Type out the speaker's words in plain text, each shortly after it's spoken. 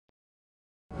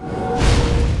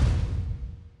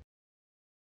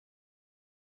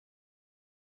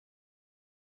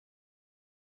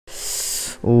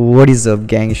What is up,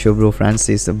 gang? Show bro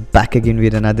Francis back again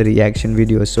with another reaction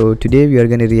video. So today we are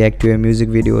gonna react to a music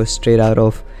video straight out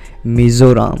of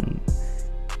Mizoram.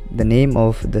 The name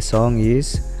of the song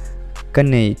is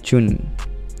chhun,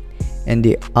 and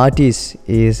the artist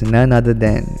is none other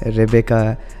than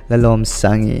Rebecca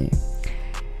Lallawmsangi.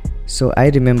 So I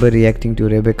remember reacting to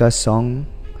Rebecca's song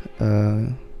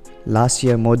last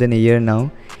year, more than a year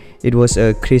now. It was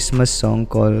a Christmas song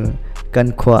called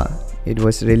Kankwa. It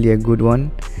was really a good one.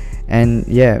 And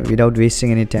yeah, without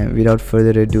wasting any time, without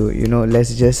further ado,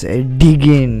 let's just dig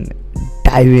in,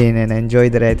 dive in and enjoy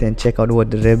the ride and check out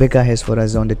what Rebecca has for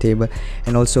us on the table.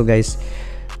 And also guys,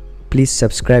 please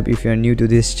subscribe if you're new to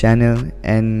this channel,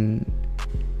 and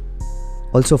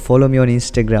also follow me on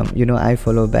Instagram. I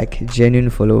follow back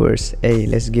genuine followers. Hey,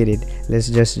 let's get it. Let's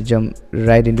just jump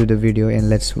right into the video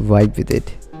and let's vibe with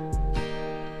it.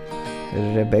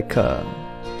 Rebecca.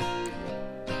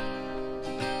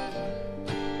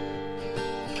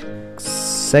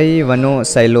 Sai Vano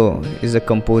Silo is a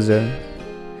composer.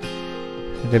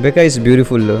 Rebecca is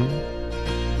beautiful though.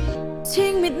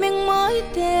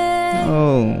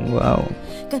 Oh wow.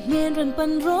 That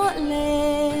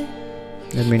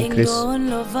means Chris.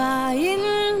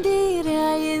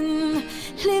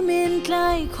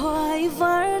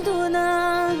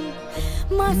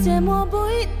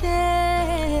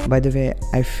 By the way,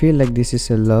 I feel like this is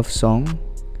a love song.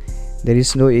 There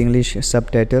is no English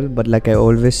subtitle, but like I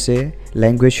always say,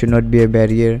 language should not be a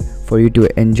barrier for you to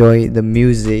enjoy the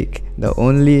music. The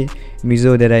only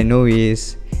Mizo that I know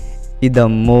is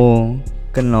Idamo,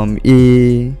 Kanom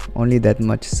E, only that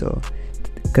much. So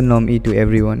Kanom E to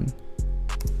everyone.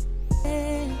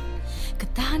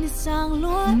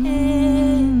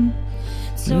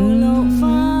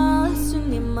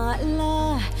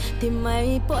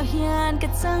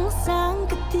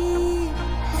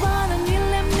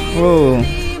 Oh.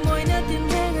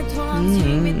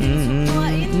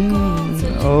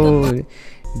 Oh,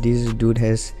 this dude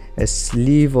has a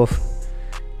sleeve of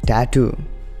tattoo.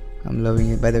 I'm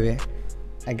loving it. By the way,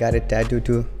 I got a tattoo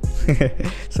too.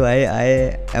 So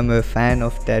I am a fan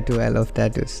of tattoo. I love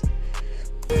tattoos.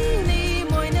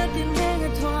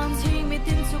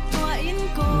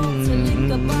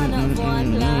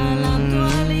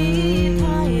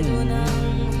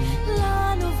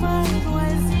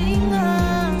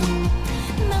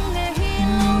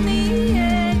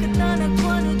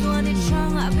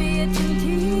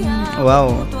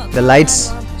 Wow, the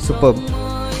lights, superb.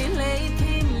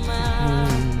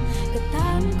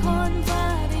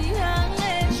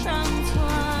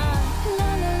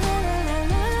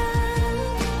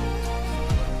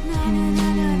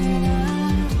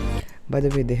 By the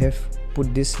way, they have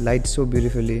put this light so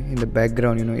beautifully in the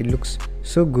background, it looks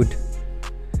so good.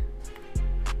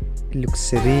 It looks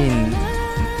serene.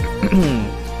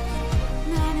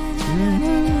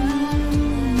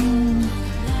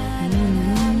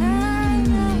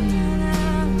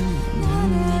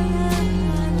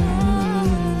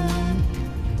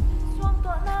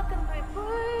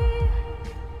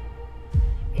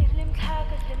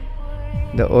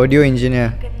 The audio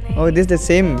engineer. Oh, this is the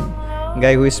same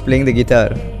guy who is playing the guitar.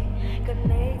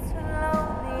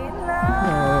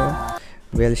 Oh.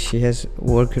 Well, she has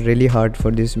worked really hard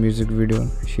for this music video.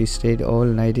 She stayed all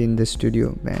night in the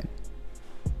studio, man.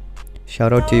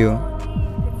 Shout out to you.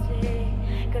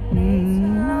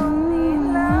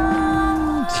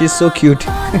 She's so cute.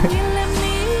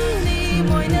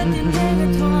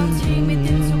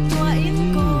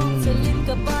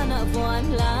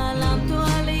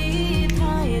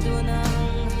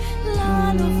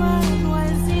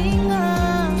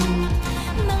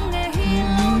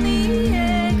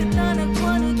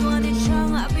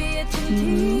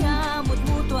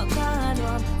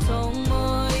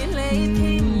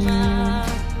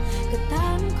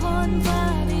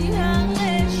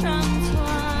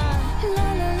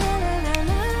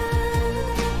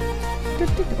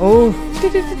 Oh.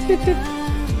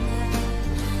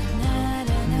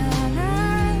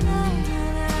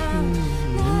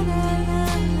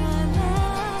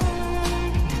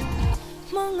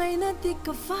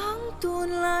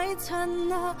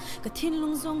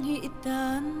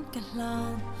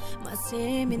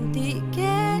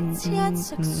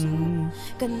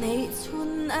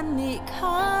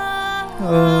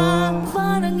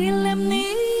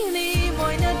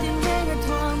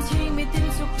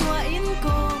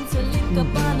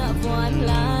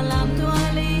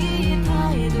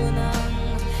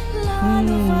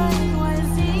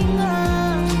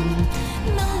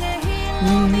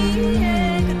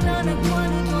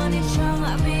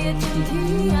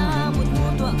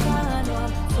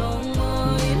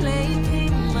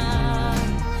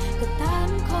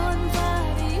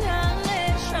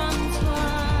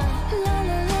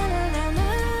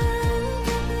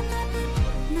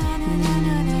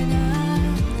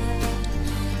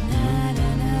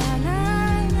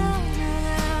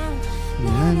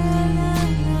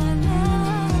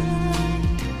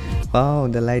 Wow,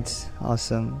 the lights,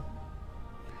 awesome.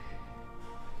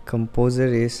 Composer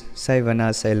is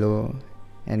Saivana Sailo,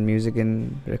 and music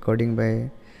and recording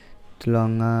by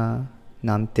Tulanga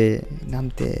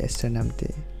Esther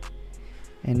Namte.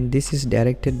 And this is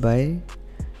directed by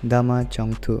Dama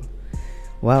Chongthu.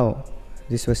 Wow,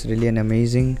 this was really an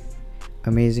amazing,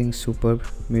 superb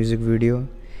music video.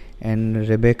 And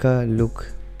Rebecca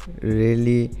look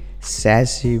really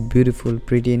sassy, beautiful,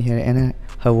 pretty in here, and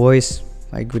her voice,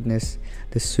 my goodness,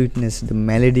 the sweetness, the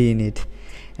melody in it.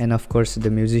 And of course the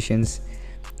musicians,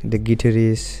 the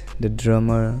guitarist, the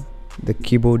drummer, the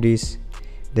keyboardist,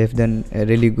 they've done a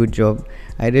really good job.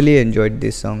 I really enjoyed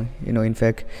this song. In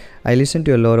fact, I listen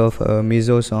to a lot of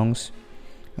Mizo songs.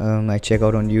 I check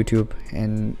out on YouTube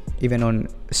and even on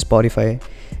Spotify.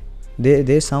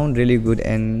 They sound really good,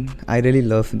 and I really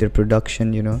love their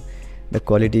production. The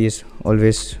quality is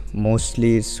always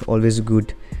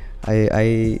good.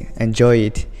 I enjoy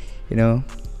it.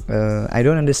 I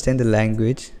don't understand the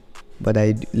language, but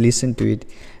I listen to it.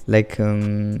 Like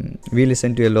we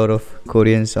listen to a lot of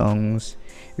Korean songs,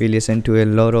 we listen to a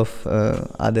lot of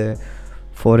other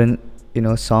foreign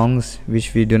songs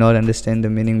which we do not understand the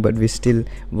meaning, but we still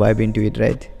vibe into it,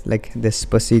 right? Like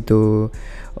Despacito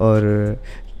or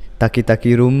Taki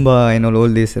Taki Rumba and all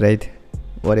this, right?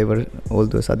 Whatever, all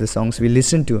those other songs we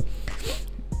listen to.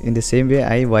 In the same way,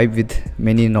 I vibe with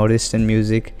many northeastern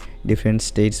music, different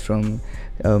states from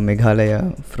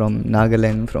Meghalaya, from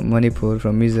Nagaland, from Manipur,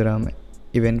 from Mizoram,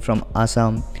 even from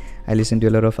Assam. I listen to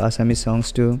a lot of Assamese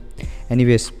songs too.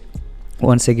 Anyways,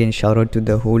 once again, shout out to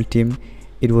the whole team.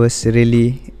 It was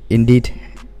really indeed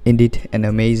an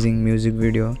amazing music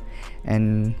video,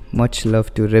 and much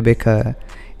love to Rebecca.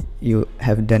 You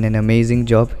have done an amazing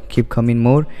job. Keep coming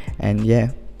more. And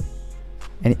yeah,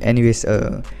 anyways,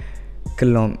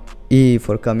 Kalom E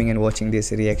for coming and watching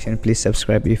this reaction. Please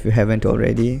subscribe if you haven't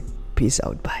already. Peace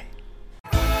out. Bye.